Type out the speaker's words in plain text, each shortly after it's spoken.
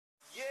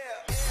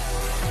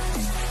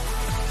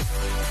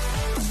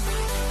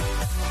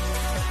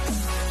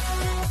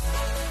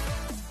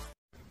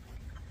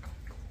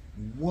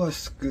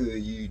What's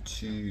good,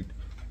 YouTube?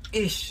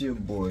 It's your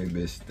boy,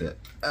 Mr.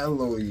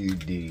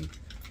 LOUD.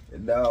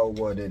 And now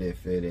what it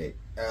if it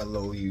ain't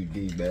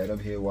LOUD, man. I'm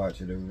here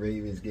watching the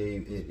Ravens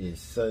game. It is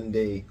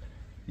Sunday.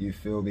 You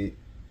feel me?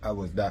 I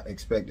was not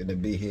expecting to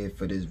be here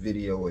for this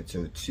video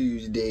until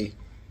Tuesday.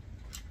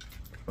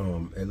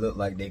 It looked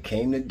like they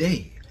came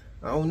today.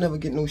 I don't never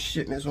get no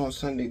shipments on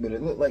Sunday, but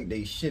it looked like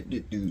they shipped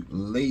it through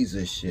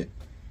Laser Ship.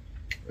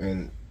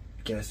 And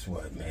guess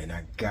what, man?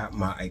 I got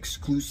my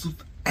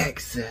exclusive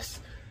access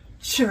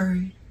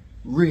cherry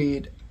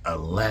red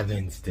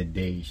 11s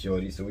today,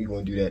 shorty. So we're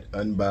gonna do that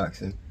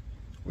unboxing.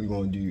 We're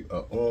gonna do a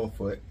on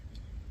foot.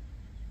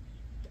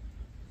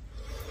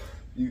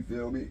 You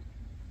feel me?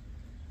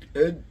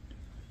 And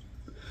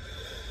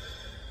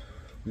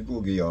we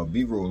gonna get y'all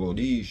B-roll on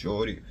these,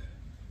 shorty,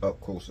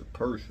 up close and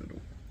personal.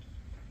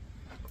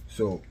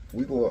 So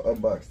we gonna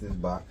unbox this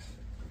box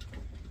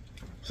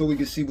so we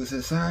can see what's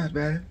inside,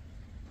 man.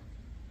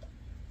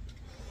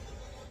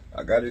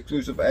 I got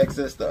exclusive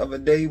access the other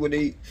day when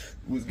they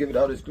was giving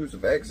out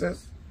exclusive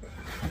access.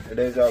 And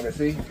as y'all can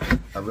see,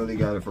 I really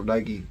got it from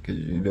Nike, because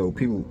you know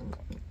people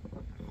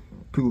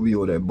be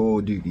on that bull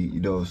dookie,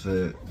 you know what I'm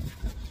saying?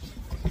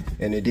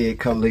 And it did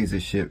come laser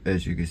shipped,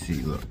 as you can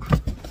see, look.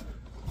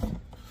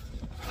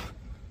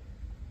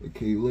 It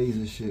came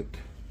laser shipped.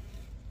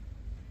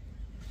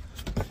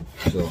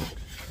 So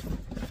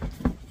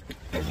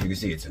as you can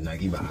see, it's a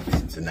Nike box.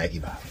 It's a Nike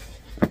box.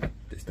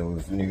 It's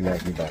those new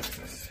Nike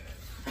boxes.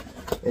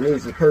 And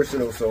these are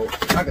personal, so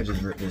I could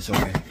just rip this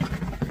open.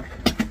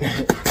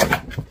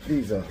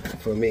 These are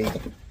for me.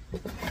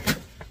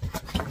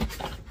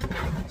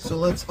 So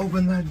let's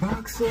open that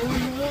box up,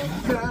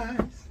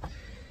 guys.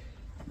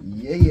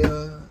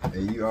 Yeah.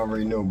 And you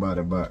already know about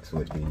the box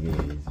what it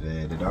is,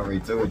 man. And I already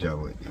told y'all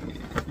what it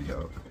is, you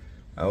know.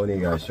 I don't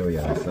even gotta show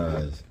y'all the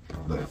size,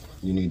 but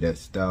you need that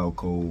style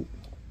code.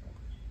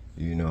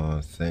 You know what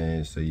I'm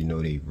saying? So you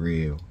know they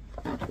real.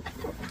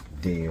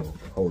 Deal,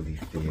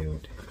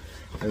 Holyfield.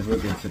 Let's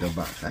look into the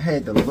box. I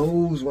had the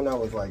lows when I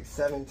was like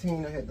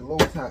 17. I had the low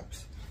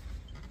tops.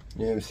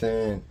 You know what I'm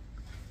saying?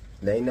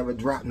 They ain't never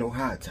dropped no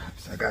high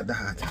tops. I got the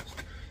high tops.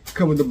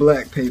 Come with the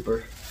black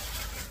paper.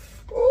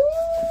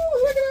 Oh,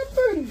 look at that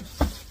thing.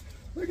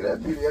 Look at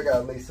that beauty. I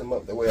gotta lace them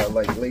up the way I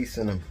like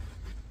lacing them.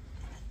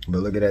 But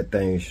look at that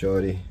thing,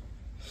 shorty.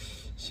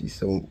 She's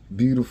so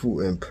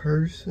beautiful in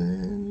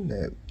person.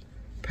 That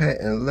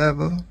patent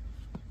leather.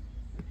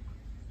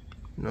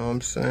 You know what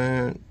I'm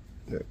saying?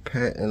 That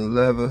patent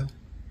leather.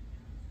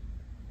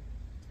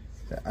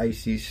 The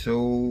icy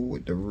sole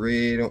with the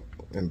red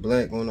and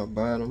black on the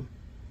bottom.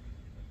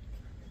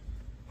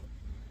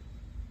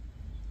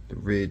 The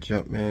red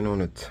Jumpman on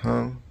the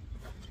tongue.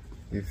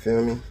 You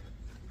feel me?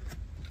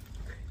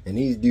 And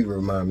these do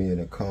remind me of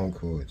the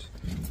Concords.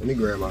 Let me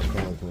grab my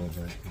Concords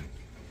right here.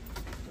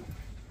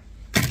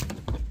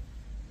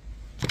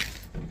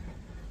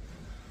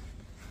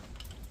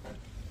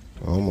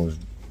 I almost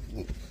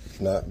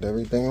knocked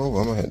everything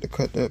over. I'm gonna have to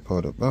cut that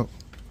part up out.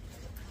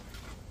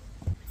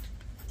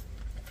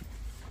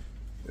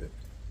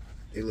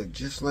 They look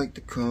just like the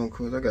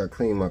Concords. I gotta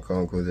clean my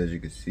Concords, as you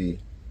can see. You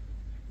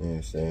know what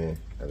I'm saying?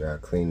 I gotta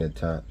clean the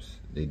tops.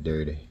 They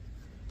dirty.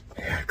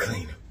 I gotta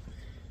clean them.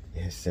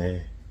 You know what I'm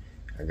saying?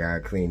 I gotta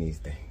clean these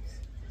things.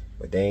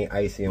 But they ain't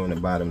icy on the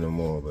bottom no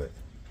more. But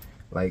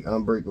like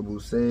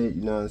Unbreakable said,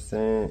 you know what I'm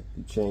saying?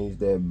 You change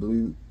that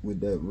blue with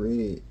that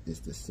red.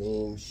 It's the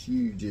same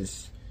shoe,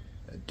 just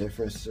a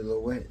different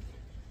silhouette.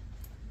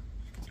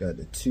 Got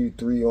the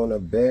 2-3 on the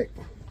back.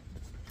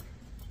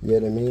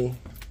 You know what I mean?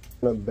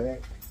 On the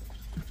back.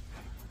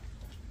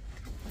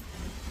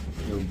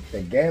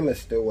 The Gamma's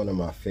still one of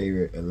my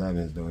favorite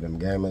 11s though. Them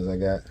Gammas I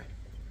got.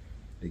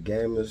 The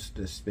Gammas,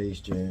 the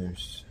Space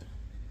Jams,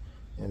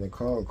 and the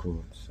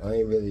Concords. I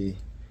ain't really,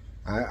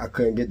 I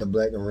couldn't get the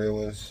black and red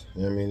ones.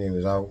 You know what I mean? They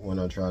was out when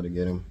I tried to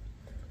get them.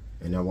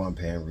 And I wasn't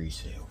paying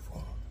resale for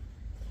them.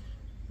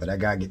 But I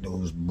gotta get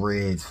those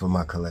breads for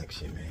my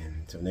collection,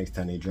 man. So next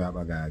time they drop,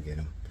 I gotta get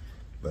them.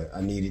 But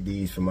I needed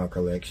these for my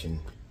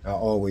collection. I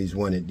always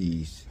wanted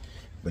these,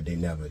 but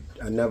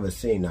I never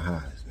seen the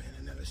highs, man.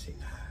 I never seen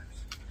the highs.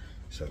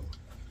 So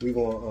we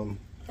gonna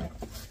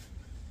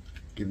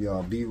give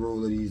y'all a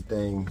B-roll of these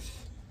things,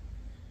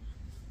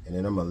 and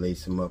then I'm gonna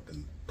lace them up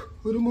and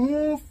put them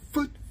on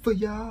foot for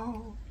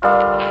y'all.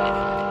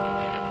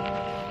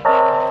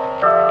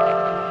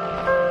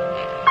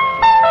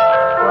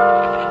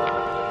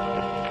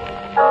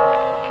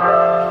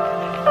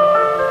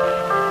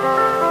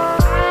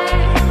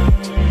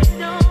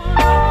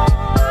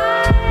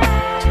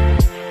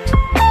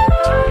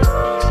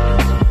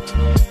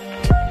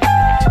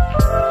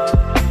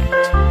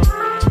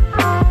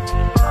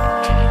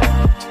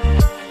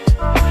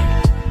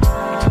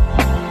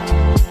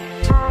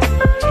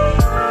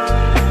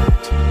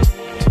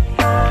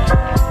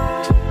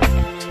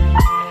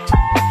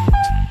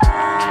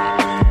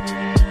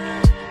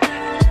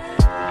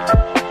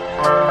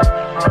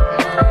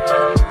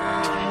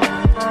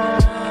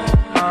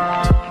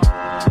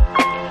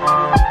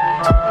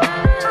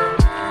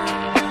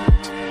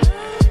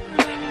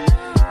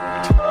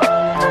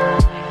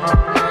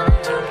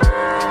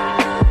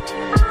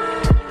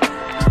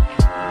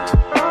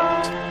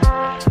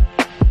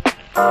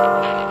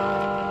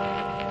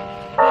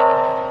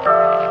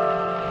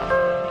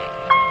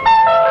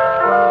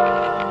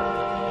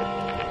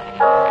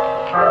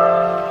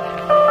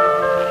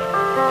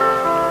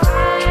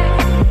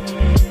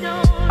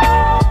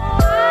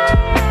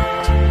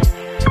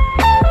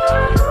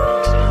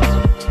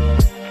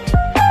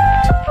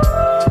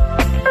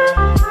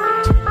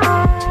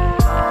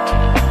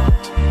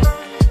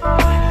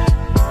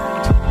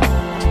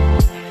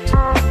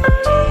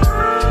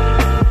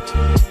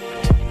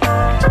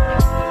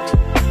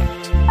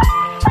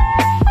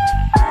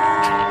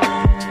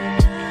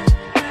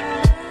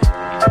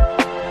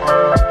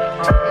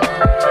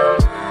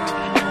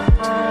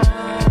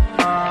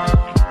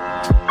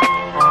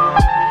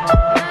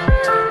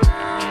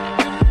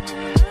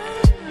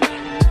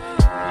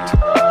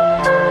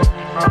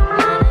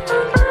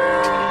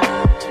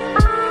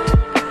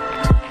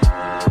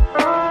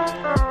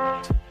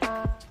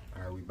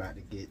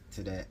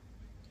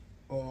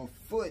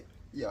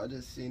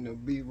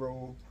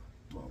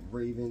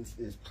 Ravens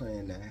is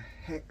playing a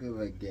heck of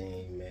a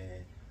game,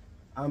 man.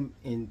 I'm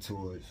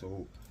into it,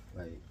 so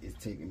like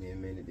it's taking me a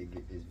minute to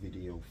get this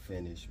video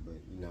finished, but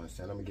you know what I'm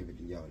saying, I'm gonna give it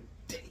to y'all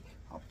today.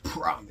 I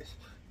promise.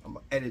 I'm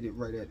gonna edit it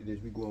right after this.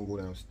 We're gonna go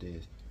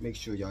downstairs. Make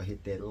sure y'all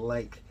hit that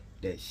like,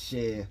 that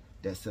share,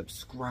 that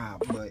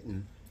subscribe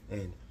button,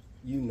 and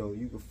you know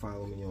you can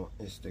follow me on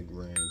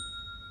Instagram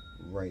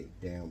right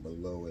down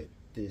below at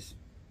this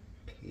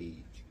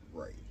page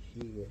right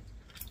here.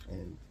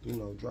 And you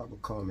know, drop a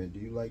comment. Do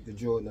you like the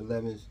Jordan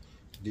 11s?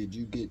 Did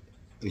you get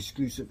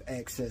exclusive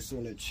access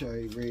on the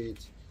Cherry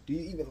Reds? Do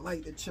you even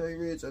like the Cherry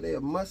Reds? Are they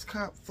a must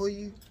cop for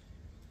you?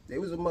 They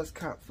was a must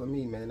cop for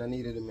me, man. I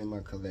needed them in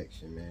my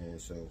collection, man,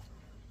 so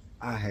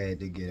I had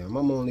to get them.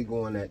 I'm only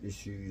going at the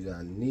shoes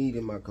I need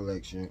in my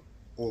collection,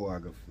 or I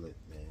could flip,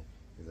 man,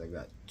 because I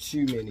got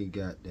too many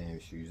goddamn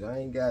shoes. I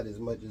ain't got as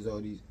much as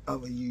all these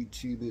other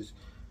YouTubers.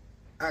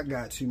 I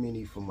got too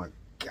many for my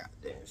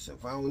goddamn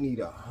self. I don't need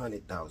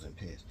 100,000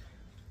 pairs.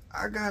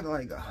 I got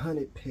like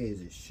 100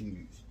 pairs of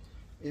shoes,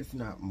 if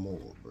not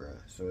more, bruh.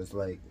 So it's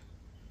like,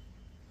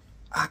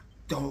 I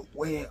don't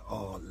wear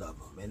all of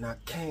them, and I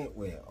can't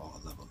wear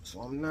all of them. So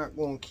I'm not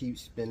gonna keep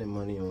spending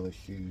money on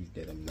shoes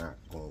that I'm not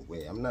gonna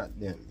wear. I'm not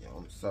them, yo.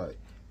 I'm sorry.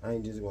 I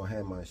ain't just gonna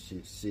have my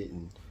shit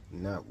sitting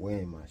and not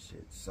wearing my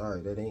shit.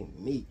 Sorry, that ain't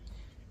me.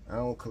 I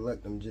don't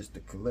collect them just to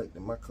collect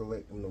them. I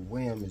collect them to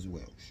wear them as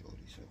well,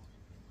 shorty. So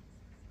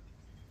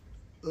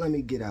let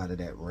me get out of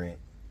that rant.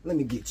 Let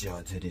me get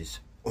y'all to this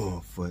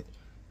on foot.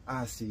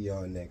 I'll see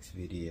y'all next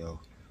video.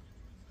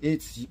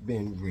 It's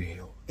been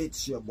real.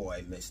 It's your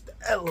boy, Mr.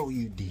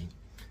 L-O-U-D.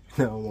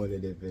 I don't want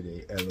it if it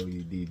ain't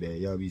L-O-U-D, man.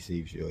 Y'all be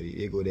safe,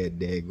 shorty. It go that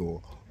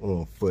daggone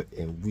on foot,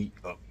 and we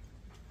up.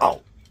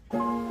 Out.